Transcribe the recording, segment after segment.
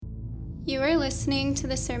You are listening to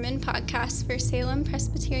the Sermon Podcast for Salem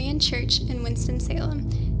Presbyterian Church in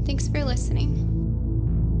Winston-Salem. Thanks for listening.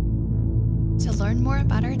 To learn more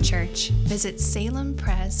about our church, visit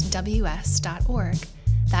salempresws.org.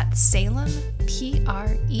 That's Salem,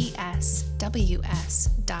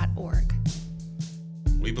 PRESWS.org.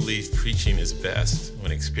 We believe preaching is best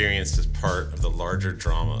when experienced as part of the larger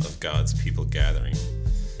drama of God's people gathering.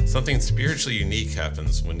 Something spiritually unique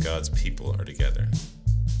happens when God's people are together.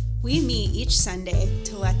 We meet each Sunday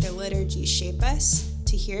to let the liturgy shape us,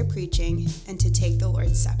 to hear preaching, and to take the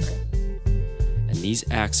Lord's Supper. And these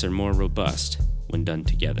acts are more robust when done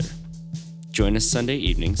together. Join us Sunday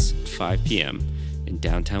evenings at 5 p.m. in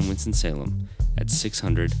downtown Winston-Salem at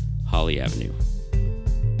 600 Holly Avenue.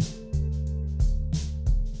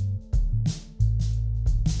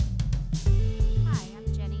 Hi,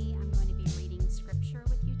 I'm Jenny. I'm going to be reading scripture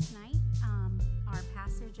with you tonight. Our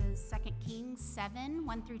passage is 2 Kings 7,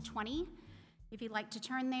 1 through 20. If you'd like to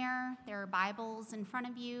turn there are Bibles in front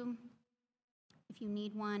of you if you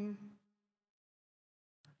need one.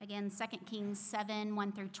 Again, 2 Kings 7,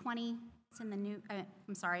 1 through 20. It's in the in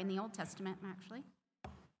the Old Testament, actually.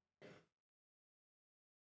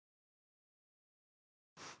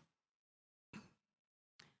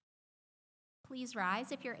 Please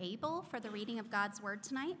rise if you're able for the reading of God's word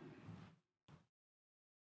tonight.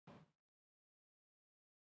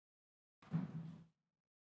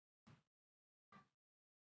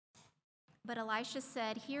 But Elisha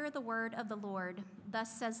said, "Hear the word of the Lord.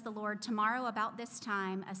 Thus says the Lord, tomorrow about this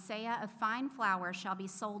time, a seah of fine flour shall be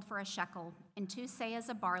sold for a shekel, and 2 seahs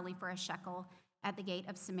of barley for a shekel at the gate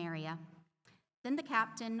of Samaria." Then the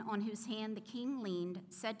captain, on whose hand the king leaned,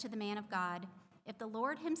 said to the man of God, "If the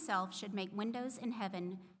Lord himself should make windows in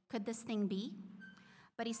heaven, could this thing be?"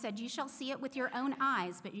 But he said, "You shall see it with your own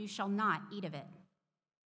eyes, but you shall not eat of it."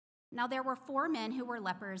 Now there were 4 men who were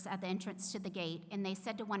lepers at the entrance to the gate, and they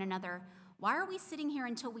said to one another, "Why are we sitting here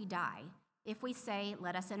until we die? If we say,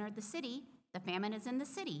 'Let us enter the city,' the famine is in the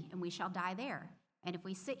city, and we shall die there. And if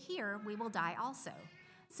we sit here, we will die also.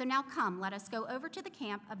 So now come, let us go over to the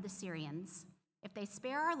camp of the Syrians. If they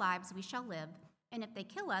spare our lives, we shall live, and if they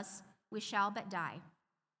kill us, we shall but die."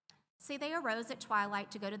 So they arose at twilight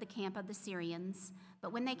to go to the camp of the Syrians.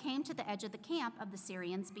 But when they came to the edge of the camp of the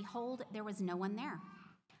Syrians, behold, there was no one there.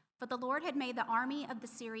 For the Lord had made the army of the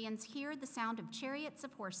Syrians hear the sound of chariots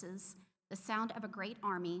of horses, the sound of a great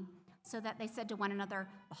army, so that they said to one another,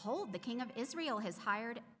 "Behold, the king of Israel has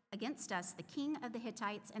hired against us the king of the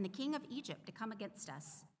Hittites and the king of Egypt to come against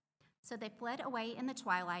us." So they fled away in the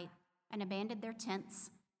twilight and abandoned their tents,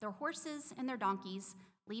 their horses, and their donkeys,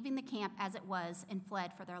 leaving the camp as it was, and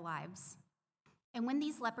fled for their lives. And when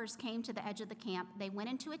these lepers came to the edge of the camp, they went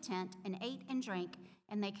into a tent and ate and drank,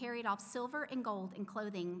 and they carried off silver and gold and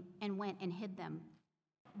clothing and went and hid them.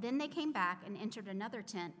 Then they came back and entered another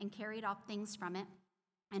tent and carried off things from it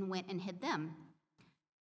and went and hid them.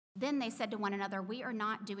 Then they said to one another, "We are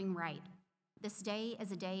not doing right. This day is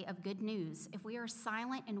a day of good news. If we are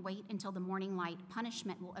silent and wait until the morning light,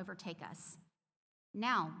 punishment will overtake us.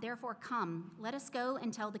 Now, therefore, come, let us go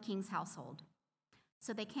and tell the king's household."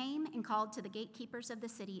 So they came and called to the gatekeepers of the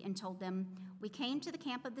city and told them, "We came to the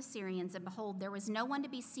camp of the Syrians, and behold, there was no one to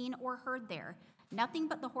be seen or heard there, nothing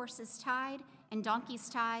but the horses tied and donkeys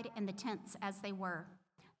tied and the tents as they were."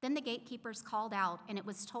 Then the gatekeepers called out, and it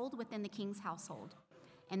was told within the king's household.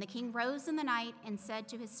 And the king rose in the night and said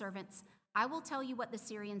to his servants, "I will tell you what the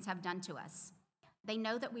Syrians have done to us. They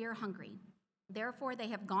know that we are hungry. Therefore they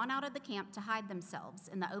have gone out of the camp to hide themselves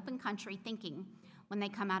in the open country, thinking, when they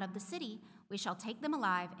come out of the city, we shall take them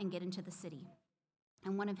alive and get into the city."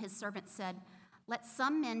 And one of his servants said, "Let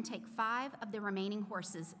some men take 5 of the remaining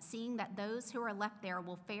horses, seeing that those who are left there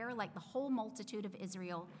will fare like the whole multitude of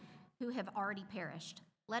Israel who have already perished.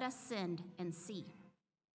 Let us send and see."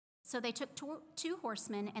 So they took 2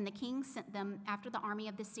 horsemen, and the king sent them after the army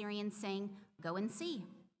of the Syrians, saying, "Go and see."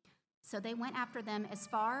 So they went after them as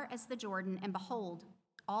far as the Jordan, and behold,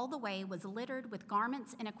 all the way was littered with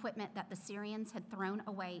garments and equipment that the Syrians had thrown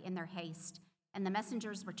away in their haste. And the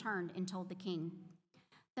messengers returned and told the king.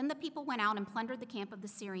 Then the people went out and plundered the camp of the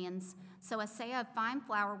Syrians. So a seah of fine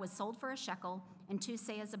flour was sold for a shekel, and 2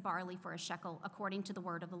 seahs of barley for a shekel, according to the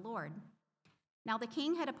word of the Lord. Now the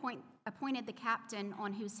king had appointed the captain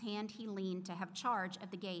on whose hand he leaned to have charge of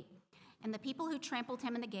the gate, and the people who trampled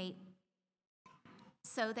him in the gate,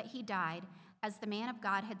 so that he died, as the man of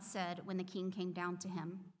God had said when the king came down to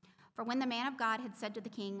him. For when the man of God had said to the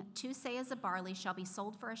king, 2 seahs of barley shall be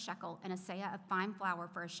sold for a shekel, and a seah of fine flour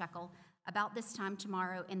for a shekel, about this time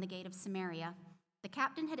tomorrow in the gate of Samaria, the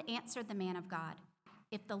captain had answered the man of God,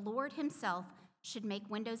 "If the Lord himself should make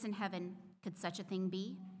windows in heaven, could such a thing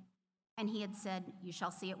be?" And he had said, "You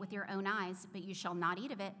shall see it with your own eyes, but you shall not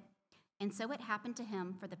eat of it." And so it happened to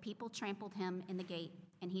him, for the people trampled him in the gate,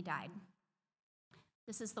 and he died.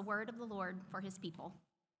 This is the word of the Lord for his people.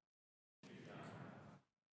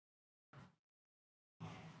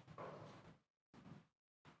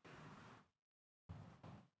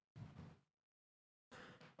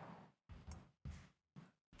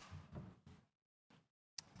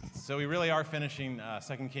 So we really are finishing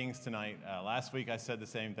 2 Kings tonight. Last week I said the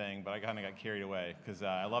same thing, but I kind of got carried away because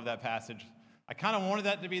I love that passage. I kind of wanted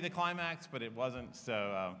that to be the climax, but it wasn't.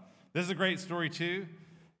 So this is a great story too.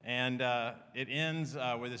 And it ends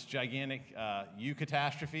with this gigantic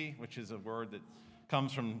eucatastrophe, which is a word that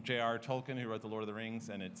comes from J.R. Tolkien, who wrote The Lord of the Rings.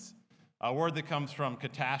 And it's a word that comes from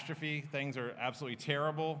catastrophe. Things are absolutely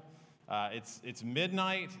terrible. It's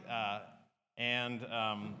midnight, and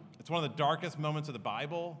it's one of the darkest moments of the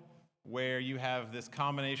Bible, where you have this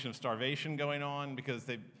combination of starvation going on because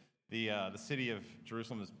the city of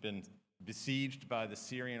Jerusalem has been besieged by the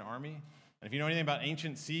Syrian army. And if you know anything about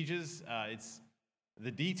ancient sieges, the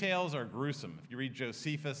details are gruesome. If you read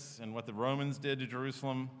Josephus and what the Romans did to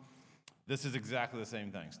Jerusalem, this is exactly the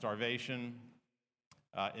same thing. Starvation,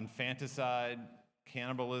 infanticide,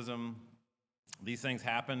 cannibalism. These things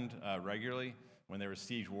happened regularly when there was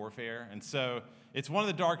siege warfare. And so it's one of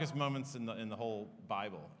the darkest moments in the whole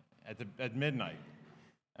Bible. At midnight.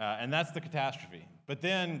 And that's the catastrophe. But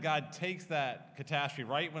then God takes that catastrophe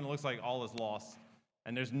right when it looks like all is lost,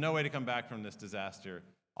 and there's no way to come back from this disaster.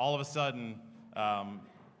 All of a sudden,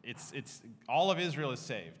 it's all of Israel is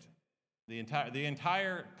saved. The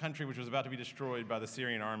entire country, which was about to be destroyed by the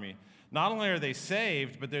Syrian army, not only are they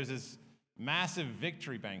saved, but there's this massive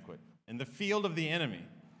victory banquet in the field of the enemy.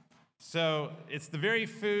 So it's the very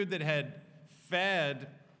food that had fed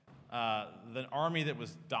the army that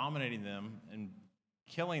was dominating them and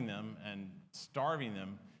killing them and starving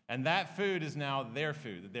them, and that food is now their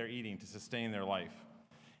food that they're eating to sustain their life.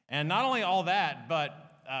 And not only all that,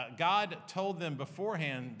 but God told them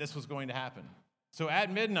beforehand this was going to happen. So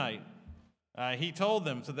at midnight, he told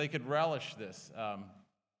them so they could relish this.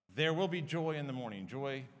 There will be joy in the morning.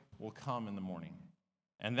 Joy will come in the morning.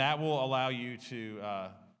 And that will allow you to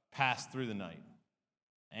pass through the night.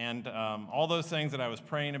 And all those things that I was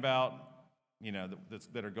praying about,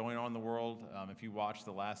 that are going on in the world, if you watched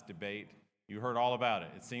the last debate, you heard all about it.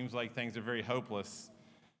 It seems like things are very hopeless,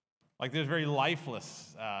 like they're very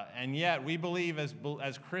lifeless. And yet we believe as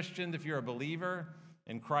Christians, if you're a believer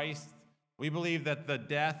in Christ, we believe that the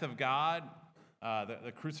death of God,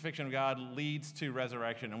 the crucifixion of God leads to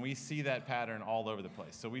resurrection, and we see that pattern all over the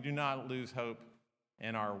place. So we do not lose hope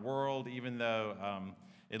in our world, even though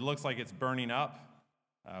it looks like it's burning up.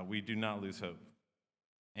 We do not lose hope.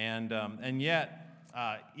 And yet,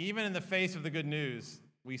 even in the face of the good news,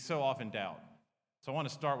 we so often doubt. So I want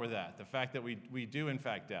to start with that, the fact that we do in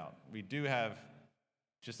fact doubt. We do have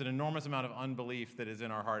just an enormous amount of unbelief that is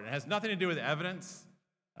in our heart. It has nothing to do with evidence.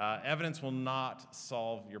 Evidence will not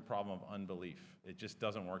solve your problem of unbelief. It just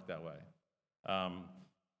doesn't work that way.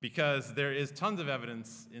 Because there is tons of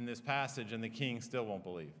evidence in this passage, and the king still won't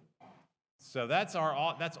believe. So that's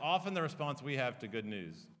often the response we have to good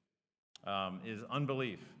news, is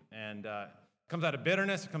unbelief. And it comes out of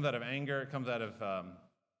bitterness, it comes out of anger, it comes out of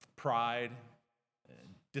pride,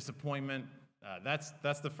 disappointment.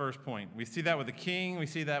 That's the first point. We see that with the king. We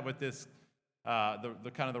see that with this,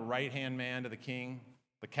 the kind of the right-hand man to the king,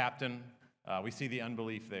 the captain. We see the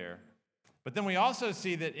unbelief there. But then we also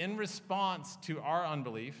see that in response to our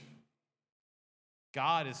unbelief,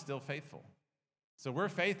 God is still faithful. So we're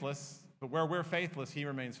faithless, but where we're faithless, he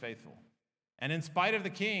remains faithful. And in spite of the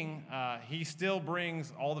king, he still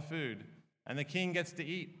brings all the food, and the king gets to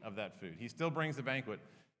eat of that food. He still brings the banquet.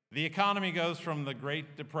 The economy goes from the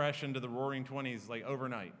Great Depression to the Roaring '20s like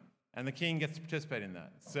overnight, and the king gets to participate in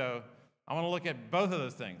that. So I want to look at both of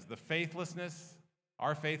those things, the faithlessness,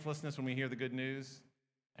 our faithlessness when we hear the good news,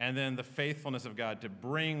 and then the faithfulness of God to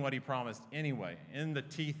bring what he promised anyway in the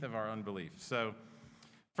teeth of our unbelief. So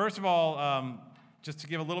first of all, just to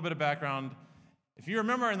give a little bit of background, if you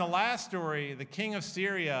remember in the last story, the king of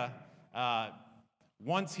Syria,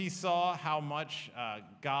 once he saw how much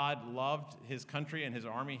God loved his country and his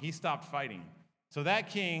army, he stopped fighting. So that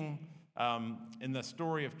king, in the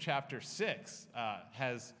story of chapter 6,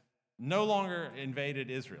 has no longer invaded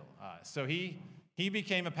Israel. So he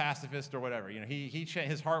became a pacifist or whatever.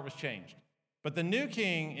 His heart was changed. But the new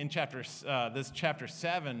king in chapter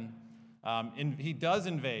 7, he does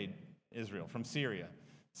invade Israel from Syria.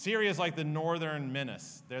 Syria is like the northern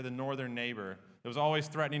menace. They're the northern neighbor that was always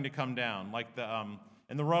threatening to come down. Like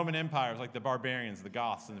in the Roman Empire, it was like the barbarians, the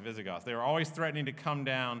Goths and the Visigoths. They were always threatening to come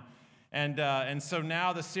down And so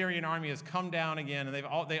now the Syrian army has come down again, and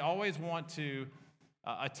they always want to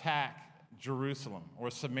attack Jerusalem, or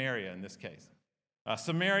Samaria in this case.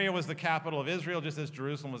 Samaria was the capital of Israel, just as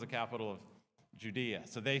Jerusalem was the capital of Judea.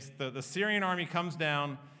 So the Syrian army comes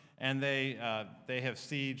down, and they have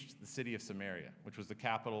sieged the city of Samaria, which was the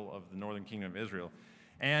capital of the northern kingdom of Israel.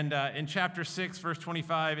 And in chapter 6, verse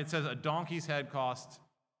 25, it says a donkey's head cost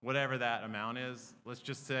whatever that amount is. Let's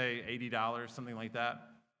just say $80, something like that.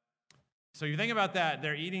 So you think about that,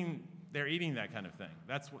 they're eating that kind of thing.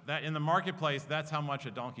 That in the marketplace, that's how much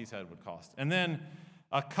a donkey's head would cost. And then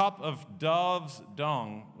a cup of dove's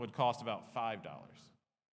dung would cost about $5.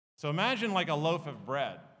 So imagine like a loaf of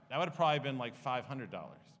bread. That would have probably been like $500.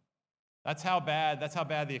 That's how bad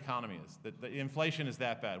the economy is. The inflation is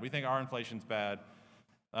that bad. We think our inflation's bad.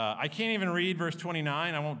 I can't even read verse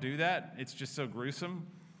 29. I won't do that. It's just so gruesome.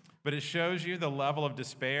 But it shows you the level of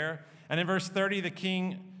despair. And in verse 30, the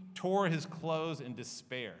king tore his clothes in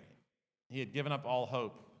despair. He had given up all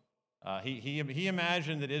hope. He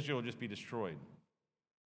imagined that Israel would just be destroyed.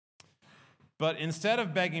 But instead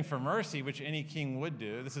of begging for mercy, which any king would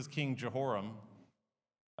do, this is King Jehoram.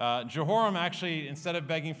 Jehoram actually, instead of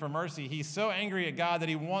begging for mercy, he's so angry at God that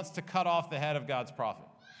he wants to cut off the head of God's prophet.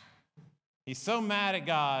 He's so mad at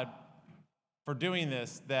God for doing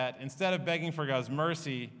this that instead of begging for God's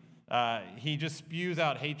mercy, he just spews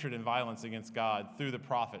out hatred and violence against God through the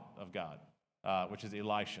prophet of God, which is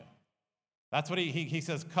Elisha. That's what he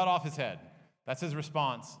says, cut off his head. That's his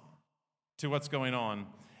response to what's going on.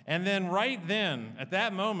 And then right then, at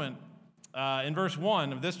that moment, in verse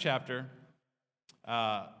 1 of this chapter,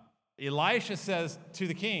 Elisha says to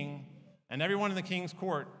the king and everyone in the king's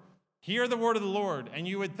court, hear the word of the Lord. And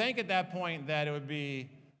you would think at that point that it would be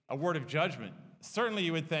a word of judgment. Certainly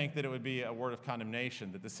you would think that it would be a word of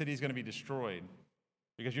condemnation, that the city is going to be destroyed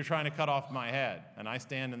because you're trying to cut off my head, and I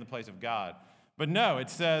stand in the place of God. But no, it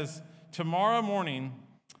says, tomorrow morning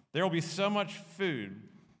there will be so much food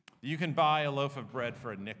that you can buy a loaf of bread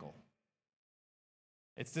for a nickel.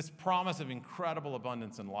 It's this promise of incredible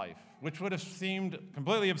abundance in life, which would have seemed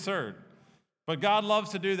completely absurd. But God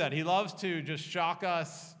loves to do that. He loves to just shock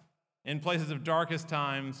us in places of darkest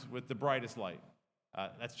times with the brightest light.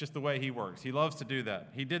 That's just the way he works. He loves to do that.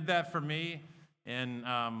 He did that for me in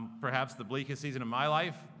perhaps the bleakest season of my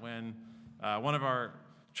life when one of our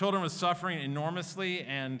children was suffering enormously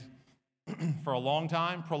and for a long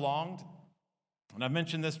time, prolonged. And I've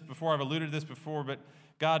mentioned this before, I've alluded to this before, but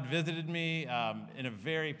God visited me in a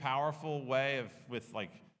very powerful way with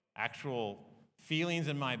like actual feelings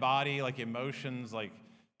in my body, like emotions, like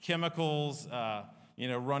chemicals,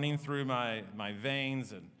 running through my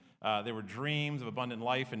veins. And there were dreams of abundant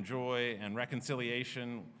life and joy and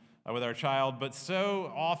reconciliation with our child. But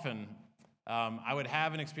so often I would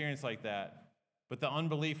have an experience like that, but the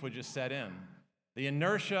unbelief would just set in. The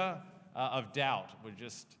inertia of doubt would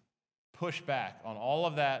just push back on all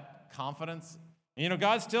of that confidence. And,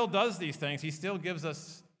 God still does these things. He still gives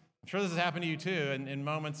us, I'm sure this has happened to you too, in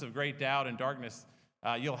moments of great doubt and darkness.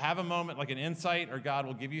 You'll have a moment like an insight, or God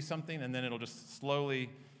will give you something, and then it'll just slowly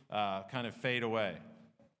kind of fade away.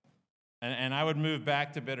 And I would move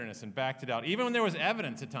back to bitterness and back to doubt. Even when there was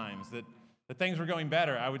evidence at times that things were going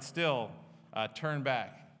better, I would still turn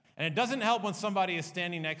back. And it doesn't help when somebody is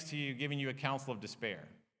standing next to you giving you a counsel of despair,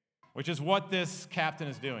 which is what this captain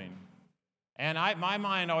is doing. And my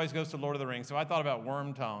mind always goes to Lord of the Rings, so I thought about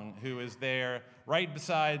Wormtongue, who is there right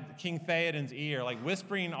beside King Theoden's ear, like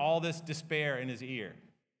whispering all this despair in his ear.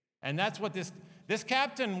 And that's what this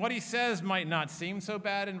captain, what he says might not seem so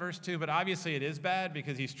bad in verse 2, but obviously it is bad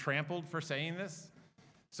because he's trampled for saying this.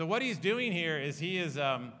 So what he's doing here is he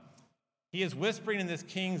is whispering in this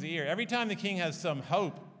king's ear. Every time the king has some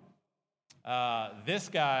hope, this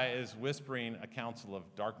guy is whispering a counsel of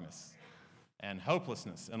darkness and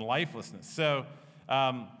hopelessness and lifelessness. So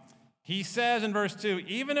he says in verse 2,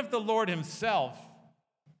 even if the Lord himself,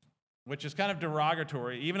 which is kind of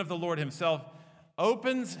derogatory, even if the Lord himself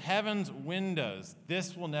opens heaven's windows,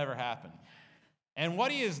 this will never happen. And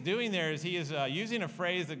what he is doing there is he is using a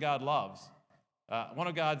phrase that God loves. One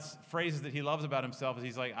of God's phrases that he loves about himself is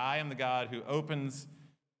he's like, I am the God who opens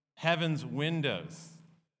heaven's windows.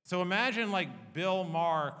 So imagine like Bill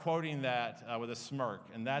Maher quoting that with a smirk,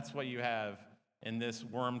 and that's what you have in this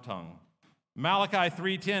Wormtongue. Malachi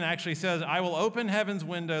 3:10 actually says, I will open heaven's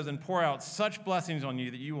windows and pour out such blessings on you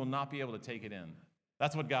that you will not be able to take it in.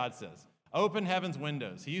 That's what God says. Open heaven's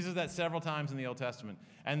windows. He uses that several times in the Old Testament.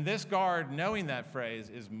 And this guard, knowing that phrase,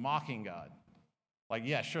 is mocking God. Like,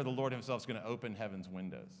 yeah, sure, the Lord himself is going to open heaven's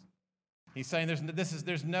windows. He's saying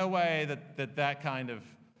there's no way that kind of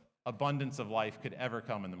abundance of life could ever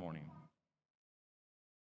come in the morning.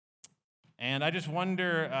 And I just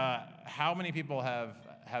wonder how many people have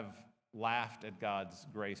laughed at God's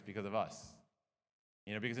grace because of us.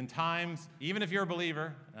 You know, because in times, even if you're a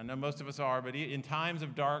believer, I know most of us are, but in times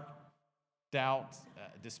of dark doubt,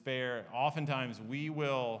 despair, oftentimes we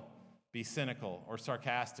will be cynical or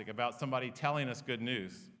sarcastic about somebody telling us good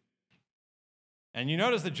news. And you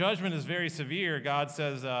notice the judgment is very severe. God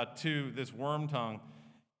says to this worm tongue,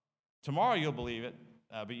 tomorrow you'll believe it,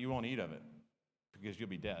 but you won't eat of it because you'll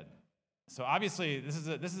be dead. So obviously, this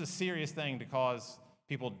is a serious thing to cause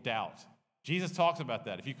people doubt. Jesus talks about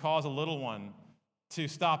that. If you cause a little one to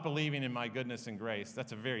stop believing in my goodness and grace,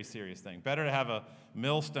 that's a very serious thing. Better to have a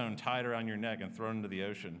millstone tied around your neck and thrown into the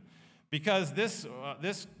ocean. Because this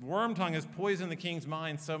worm tongue has poisoned the king's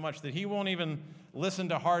mind so much that he won't even listen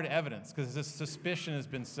to hard evidence because his suspicion has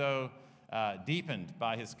been so deepened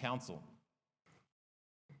by his counsel.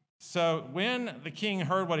 So when the king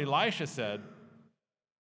heard what Elisha said,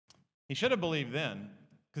 he should have believed then,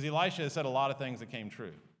 because Elisha has said a lot of things that came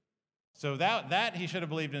true. So that he should have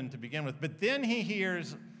believed in to begin with. But then he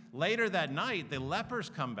hears later that night, the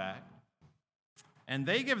lepers come back, and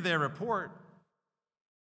they give their report,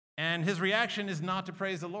 and his reaction is not to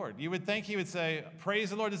praise the Lord. You would think he would say, praise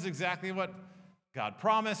the Lord, this is exactly what God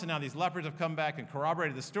promised, and now these lepers have come back and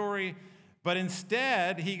corroborated the story. But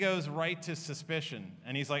instead, he goes right to suspicion.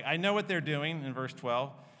 And he's like, I know what they're doing, in verse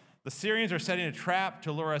 12. The Syrians are setting a trap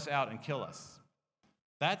to lure us out and kill us.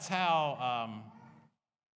 That's how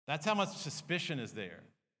much suspicion is there,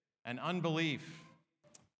 and unbelief,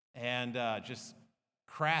 and just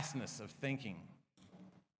crassness of thinking.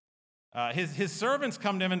 His servants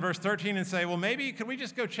come to him in verse 13 and say, well, maybe could we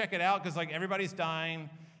just go check it out, because like everybody's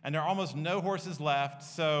dying, and there are almost no horses left,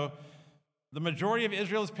 so the majority of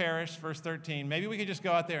Israel has perished, verse 13. Maybe we could just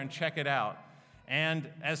go out there and check it out. And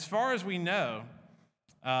as far as we know,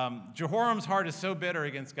 Jehoram's heart is so bitter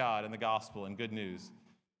against God and the gospel and good news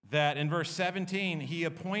that in verse 17, he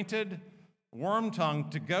appointed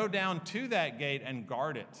Wormtongue to go down to that gate and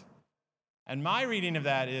guard it. And my reading of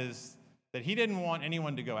that is that he didn't want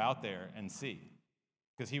anyone to go out there and see,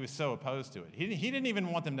 because he was so opposed to it. He didn't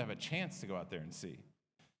even want them to have a chance to go out there and see.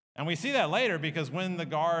 And we see that later, because when the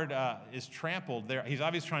guard is trampled, he's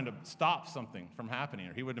obviously trying to stop something from happening,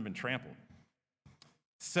 or he wouldn't have been trampled.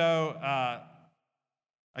 So,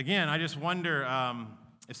 again, I just wonder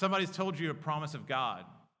if somebody's told you a promise of God,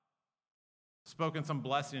 spoken some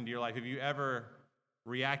blessing into your life, have you ever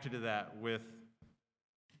reacted to that with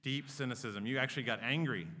deep cynicism? You actually got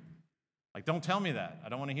angry. Like, don't tell me that. I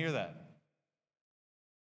don't want to hear that.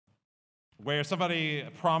 Where somebody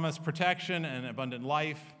promised protection and abundant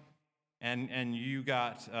life, and you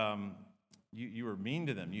got you were mean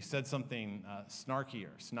to them. You said something snarky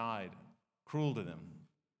or snide, cruel to them.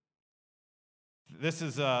 This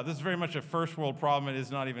is very much a first world problem. It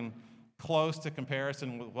is not even close to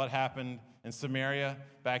comparison with what happened in Samaria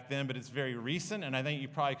back then, but it's very recent, and I think you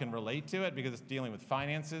probably can relate to it because it's dealing with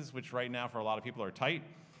finances, which right now for a lot of people are tight.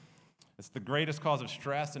 It's the greatest cause of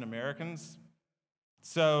stress in Americans.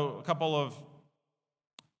 So a couple of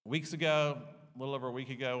weeks ago, a little over a week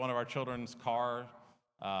ago, one of our children's car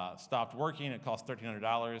stopped working. It cost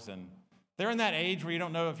 $1,300, and they're in that age where you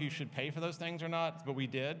don't know if you should pay for those things or not, but we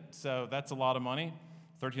did, so that's a lot of money,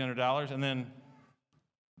 $1,300. And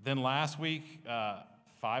then last week,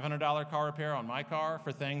 $500 car repair on my car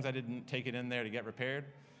for things I didn't take it in there to get repaired.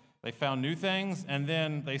 They found new things, and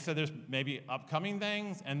then they said there's maybe upcoming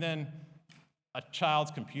things, and then a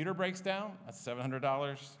child's computer breaks down. That's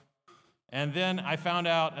 $700. And then I found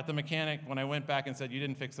out at the mechanic when I went back and said, you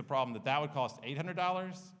didn't fix the problem, that would cost $800,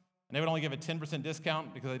 and they would only give a 10%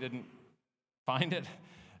 discount because I didn't find it.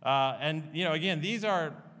 And, again, these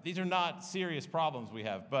are not serious problems we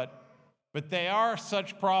have, but they are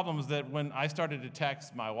such problems that when I started to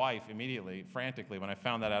text my wife immediately, frantically, when I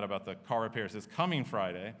found that out about the car repairs this coming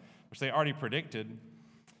Friday, which they already predicted,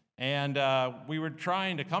 and we were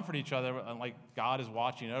trying to comfort each other, like God is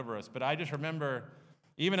watching over us. But I just remember,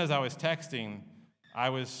 even as I was texting, I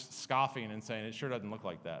was scoffing and saying, it sure doesn't look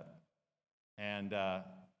like that. And I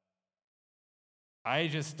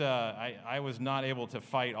was not able to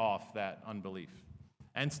fight off that unbelief.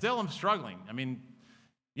 And still I'm struggling. I mean,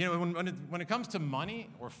 when it comes to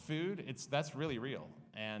money or food, that's really real.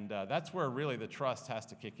 And that's where really the trust has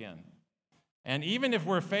to kick in. And even if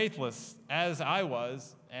we're faithless, as I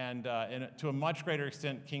was, and to a much greater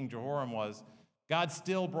extent King Jehoram was, God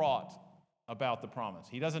still brought about the promise.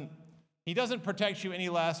 He doesn't protect you any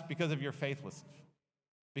less because of your faithlessness,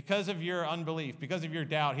 because of your unbelief, because of your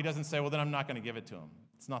doubt. He doesn't say, well, then I'm not going to give it to him.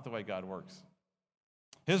 It's not the way God works.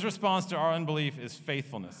 His response to our unbelief is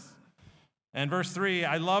faithfulness. And verse 3,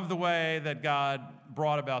 I love the way that God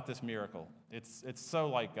brought about this miracle. It's so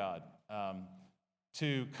like God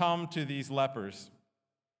to come to these lepers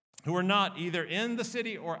who are not either in the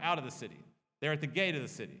city or out of the city. They're at the gate of the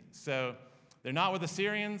city. So they're not with the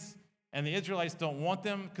Syrians, and the Israelites don't want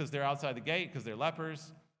them because they're outside the gate, because they're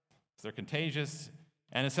lepers, because they're contagious.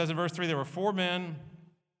 And it says in verse 3, there were 4 men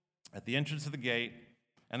at the entrance of the gate,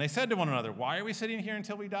 and they said to one another, why are we sitting here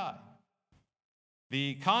until we die?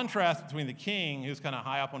 The contrast between the king, who's kind of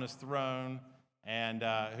high up on his throne, and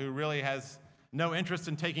who really has no interest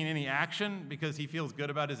in taking any action because he feels good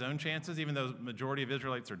about his own chances, even though the majority of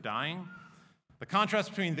Israelites are dying. The contrast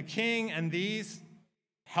between the king and these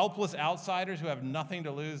helpless outsiders who have nothing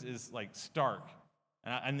to lose is like stark,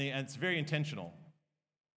 and it's very intentional.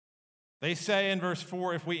 They say in verse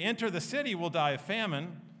 4, if we enter the city, we'll die of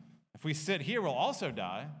famine. If we sit here, we'll also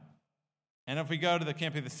die. And if we go to the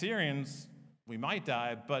camp of the Syrians, we might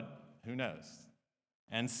die, but who knows?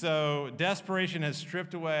 And so desperation has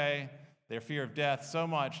stripped away their fear of death so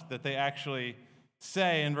much that they actually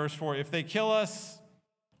say in verse 4, if they kill us,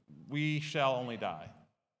 we shall only die.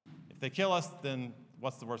 If they kill us, then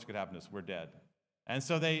what's the worst that could happen to us? We're dead. And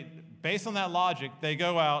so they, based on that logic, they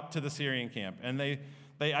go out to the Syrian camp. And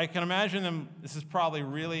I can imagine them, this is probably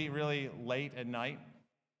really, really late at night,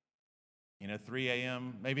 3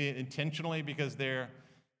 a.m., maybe intentionally because they're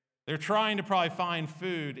trying to probably find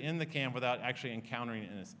food in the camp without actually encountering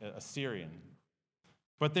a Syrian.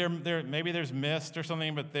 But maybe there's mist or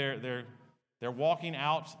something, but they're walking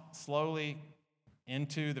out slowly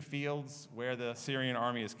into the fields where the Syrian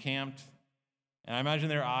army is camped. And I imagine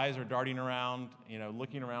their eyes are darting around,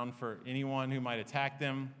 looking around for anyone who might attack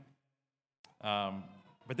them.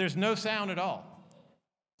 But there's no sound at all.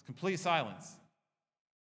 It's complete silence.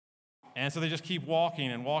 And so they just keep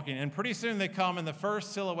walking and walking. And pretty soon they come, and the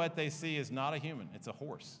first silhouette they see is not a human. It's a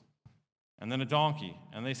horse. And then a donkey.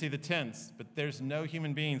 And they see the tents, but there's no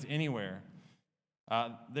human beings anywhere.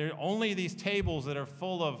 There are only these tables that are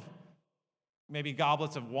full of maybe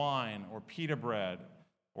goblets of wine or pita bread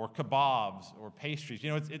or kebabs or pastries.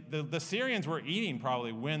 The Syrians were eating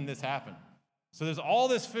probably when this happened. So there's all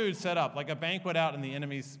this food set up like a banquet out in the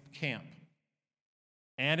enemy's camp.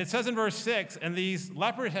 And it says in verse 6, and these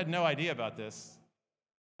lepers had no idea about this.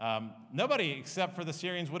 Nobody except for the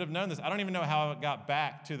Syrians would have known this. I don't even know how it got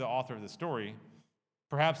back to the author of the story.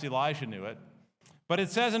 Perhaps Elisha knew it. But it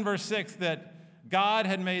says in verse 6 that God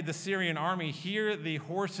had made the Syrian army hear the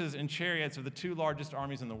horses and chariots of the 2 largest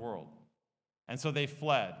armies in the world. And so they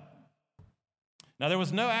fled. Now, there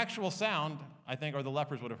was no actual sound, I think, or the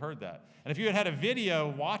lepers would have heard that. And if you had had a video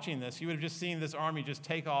watching this, you would have just seen this army just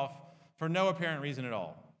take off for no apparent reason at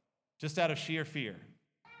all, just out of sheer fear.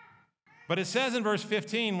 But it says in verse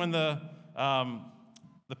 15, when the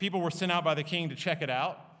people were sent out by the king to check it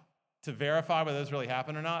out, to verify whether this really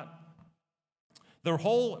happened or not, the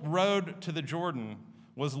whole road to the Jordan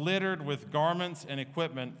was littered with garments and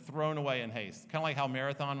equipment thrown away in haste. Kind of like how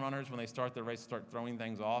marathon runners, when they start their race, start throwing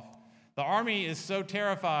things off. The army is so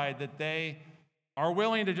terrified that they are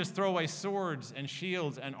willing to just throw away swords and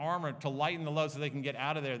shields and armor to lighten the load so they can get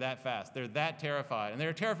out of there that fast. They're that terrified. And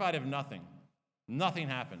they're terrified of nothing. Nothing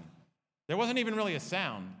happened. There wasn't even really a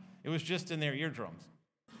sound. It was just in their eardrums.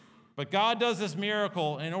 But God does this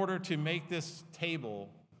miracle in order to make this table,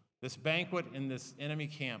 this banquet in this enemy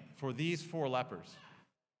camp for these 4 lepers.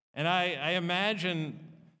 And I imagine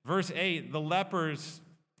verse 8, the lepers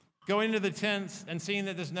going into the tents and seeing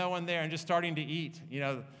that there's no one there and just starting to eat,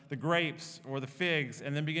 the grapes or the figs,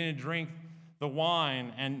 and then beginning to drink the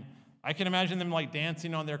wine. And I can imagine them like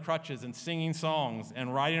dancing on their crutches and singing songs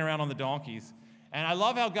and riding around on the donkeys. And I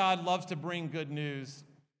love how God loves to bring good news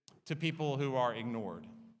to people who are ignored.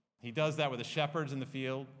 He does that with the shepherds in the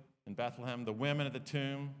field in Bethlehem, the women at the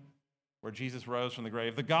tomb where Jesus rose from the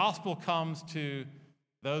grave. The gospel comes to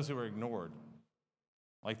those who are ignored,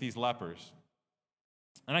 like these lepers.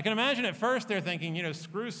 And I can imagine at first they're thinking,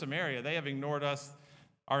 screw Samaria. They have ignored us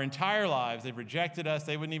our entire lives. They've rejected us.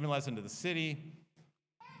 They wouldn't even let us into the city.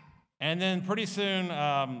 And then pretty soon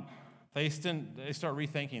they start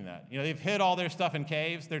rethinking that. They've hid all their stuff in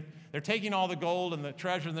caves. They're taking all the gold and the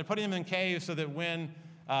treasure, and they're putting them in caves so that when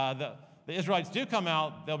the Israelites do come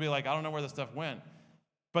out, they'll be like, I don't know where the stuff went.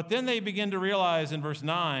 But then they begin to realize in verse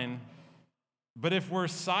 9, but if we're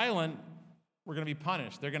silent, we're going to be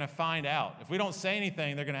punished. They're going to find out. If we don't say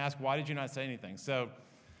anything, they're going to ask, why did you not say anything? So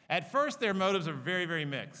at first, their motives are very, very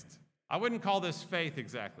mixed. I wouldn't call this faith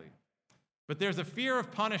exactly. But there's a fear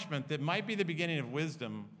of punishment that might be the beginning of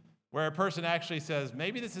wisdom, where a person actually says,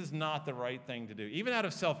 maybe this is not the right thing to do, even out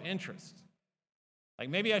of self-interest. Like,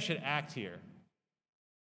 maybe I should act here.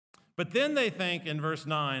 But then they think in verse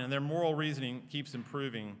 9, and their moral reasoning keeps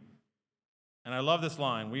improving. And I love this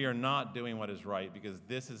line, we are not doing what is right because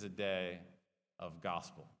this is a day of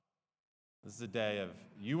gospel. This is a day of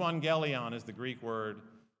euangelion is the Greek word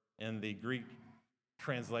in the Greek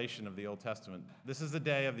translation of the Old Testament. This is the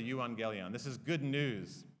day of the euangelion. This is good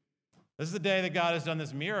news. This is the day that God has done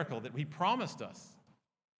this miracle that he promised us.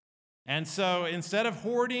 And so instead of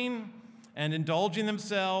hoarding and indulging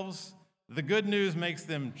themselves, the good news makes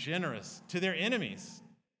them generous to their enemies.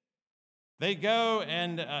 They go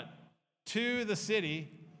and to the city,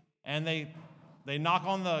 and they knock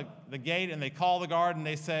on the gate, and they call the guard, and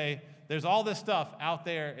they say, there's all this stuff out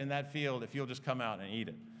there in that field if you'll just come out and eat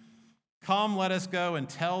it. Come, let us go and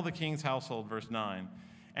tell the king's household, verse 9.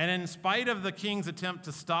 And in spite of the king's attempt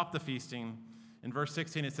to stop the feasting, in verse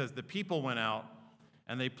 16 it says, the people went out,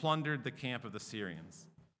 and they plundered the camp of the Syrians.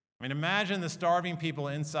 I mean, imagine the starving people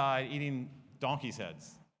inside eating donkeys'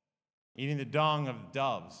 heads, eating the dung of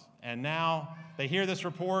doves. And now they hear this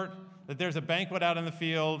report that there's a banquet out in the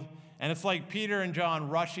field, and it's like Peter and John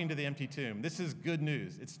rushing to the empty tomb. This is good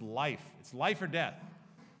news. It's life. It's life or death.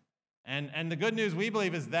 And the good news, we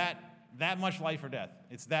believe, is that much life or death.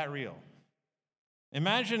 It's that real.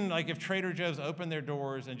 Imagine like if Trader Joe's opened their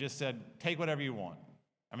doors and just said, take whatever you want.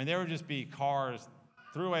 I mean, there would just be cars,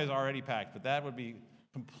 throughways already packed, but that would be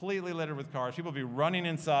completely littered with cars. People would be running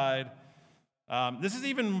inside. This is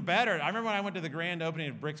even better. I remember when I went to the grand opening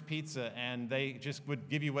of Brick's Pizza, and they just would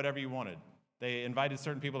give you whatever you wanted. They invited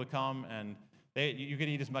certain people to come, and you could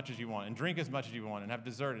eat as much as you want, and drink as much as you want, and have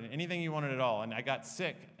dessert, and anything you wanted at all. And I got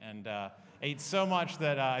sick, and ate so much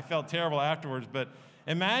that I felt terrible afterwards. But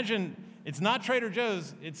imagine, it's not Trader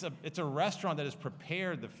Joe's. It's a restaurant that has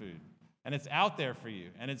prepared the food, and it's out there for you,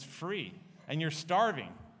 and it's free, and you're starving.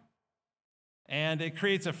 And it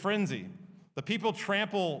creates a frenzy. The people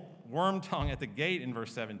trample worm tongue at the gate in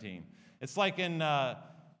verse 17. It's like a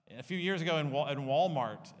few years ago in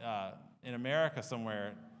Walmart in America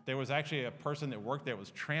somewhere, there was actually a person that worked there that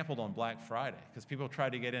was trampled on Black Friday because people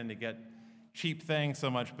tried to get in to get cheap things so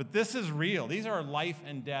much. But this is real. These are life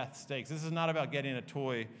and death stakes. This is not about getting a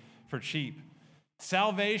toy for cheap.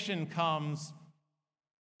 Salvation comes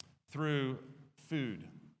through food,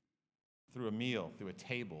 through a meal, through a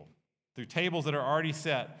table, through tables that are already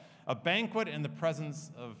set, a banquet in the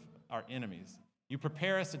presence of our enemies. You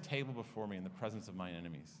prepare us a table before me in the presence of my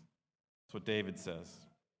enemies. That's what David says.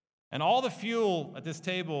 And all the fuel at this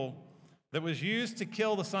table that was used to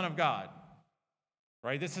kill the Son of God,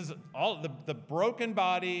 right? This is all the broken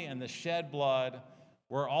body and the shed blood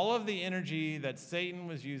were all of the energy that Satan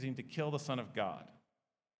was using to kill the Son of God.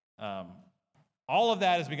 All of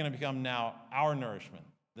that is going to become now our nourishment,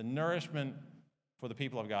 the nourishment for the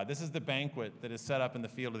people of God. This is the banquet that is set up in the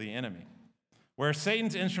field of the enemy, where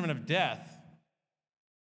Satan's instrument of death,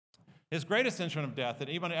 his greatest instrument of death that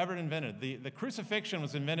anyone ever invented, the crucifixion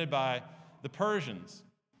was invented by the Persians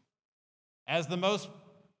as the most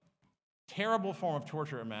terrible form of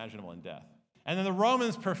torture imaginable in death. And then the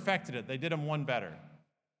Romans perfected it. They did them one better.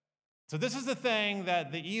 So this is the thing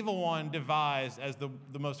that the evil one devised as the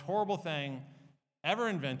most horrible thing ever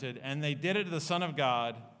invented, and they did it to the Son of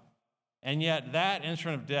God, and yet that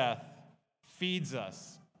instrument of death feeds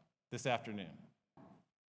us this afternoon.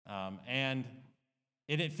 And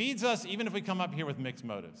it feeds us even if we come up here with mixed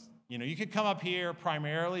motives. You know, you could come up here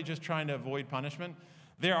primarily just trying to avoid punishment.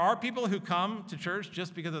 There are people who come to church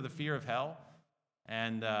just because of the fear of hell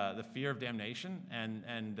and the fear of damnation,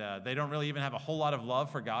 and they don't really even have a whole lot of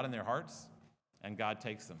love for God in their hearts, and God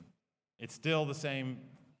takes them. It's still the same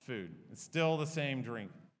food. It's still the same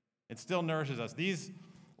drink. It still nourishes us. These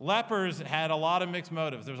lepers had a lot of mixed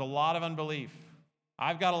motives. There's a lot of unbelief.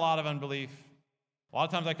 I've got a lot of unbelief. A lot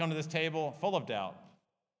of times I come to this table full of doubt,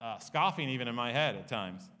 scoffing even in my head at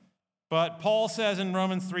times. But Paul says in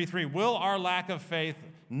Romans 3:3, will our lack of faith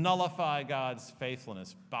nullify God's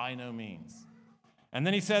faithfulness? By no means. And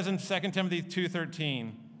then he says in 2 Timothy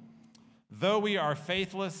 2:13, though we are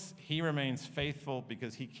faithless, he remains faithful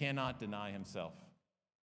because he cannot deny himself.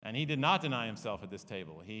 And he did not deny himself at this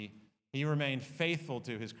table. He remained faithful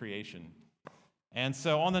to his creation. And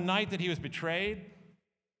so on the night that he was betrayed,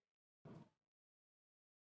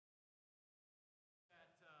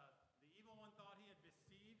 the evil one thought he had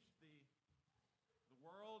besieged the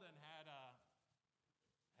world and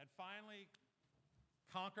had finally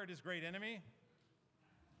conquered his great enemy.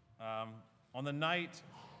 On the night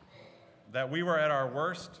that we were at our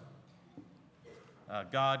worst,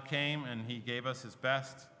 God came and he gave us his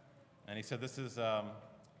best. And he said, this is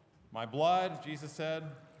my blood, Jesus said,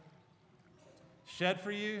 shed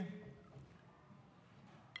for you.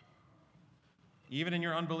 Even in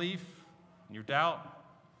your unbelief, in your doubt,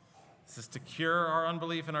 This is to cure our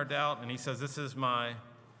unbelief and our doubt. And he says, this is my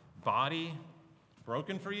body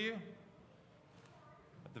broken for you.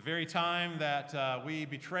 At the very time that we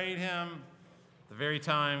betrayed him, the very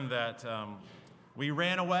time that we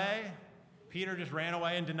ran away, Peter just ran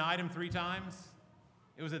away and denied him 3 times.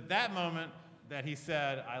 It was at that moment that he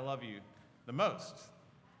said, I love you the most.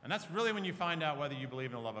 And that's really when you find out whether you believe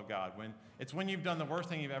in the love of God. It's when you've done the worst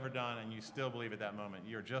thing you've ever done and you still believe at that moment.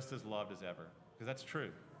 You're just as loved as ever, because that's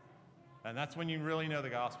true. And that's when you really know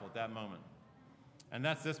the gospel, at that moment. And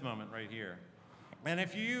that's this moment right here. And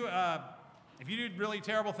if you did really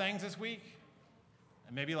terrible things this week,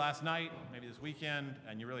 and maybe last night, maybe this weekend,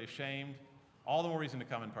 and you're really ashamed, all the more reason to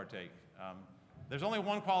come and partake. There's only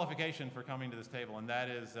one qualification for coming to this table, and that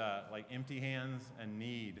is like empty hands and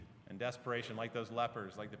need and desperation, like those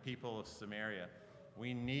lepers, like the people of Samaria.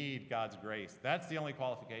 We need God's grace. That's the only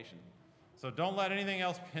qualification. So don't let anything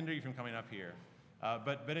else hinder you from coming up here.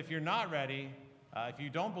 But if you're not ready, if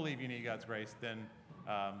you don't believe you need God's grace, then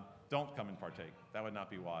don't come and partake. That would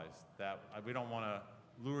not be wise. We don't want to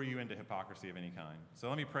lure you into hypocrisy of any kind. So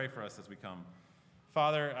let me pray for us as we come.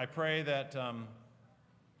 Father, I pray that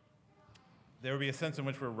there will be a sense in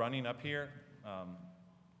which we're running up here,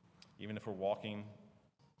 even if we're walking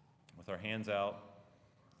with our hands out.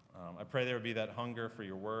 I pray there would be that hunger for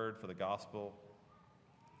your word, for the gospel.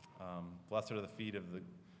 Blessed are the feet of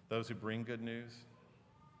those who bring good news.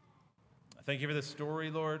 I thank you for this story,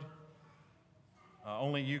 Lord.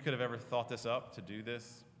 Only you could have ever thought this up, to do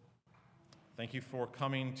this. Thank you for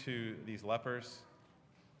coming to these lepers,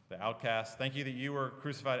 the outcasts. Thank you that you were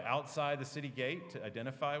crucified outside the city gate to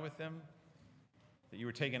identify with them, that you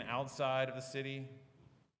were taken outside of the city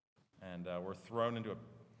and were thrown into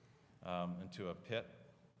a pit.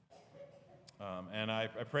 And I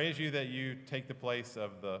praise you that you take the place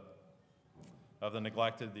of the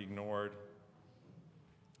neglected, the ignored,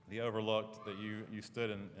 the overlooked, that you stood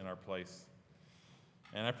in our place.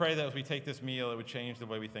 And I pray that as we take this meal, it would change the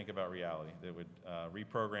way we think about reality, that it would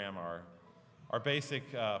reprogram our basic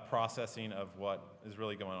processing of what is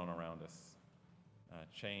really going on around us.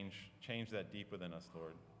 Change that deep within us,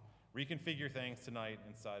 Lord. Reconfigure things tonight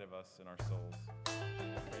inside of us and our souls. I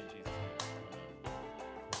pray in Jesus' name. Amen.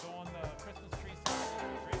 So on the Christmas tree side,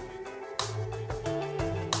 great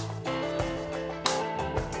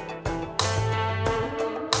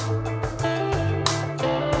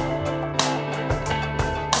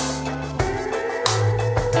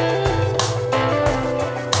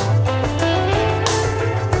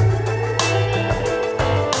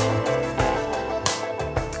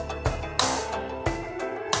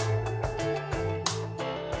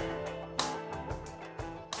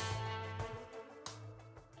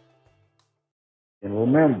And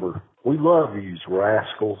remember, we love you,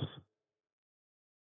 rascals.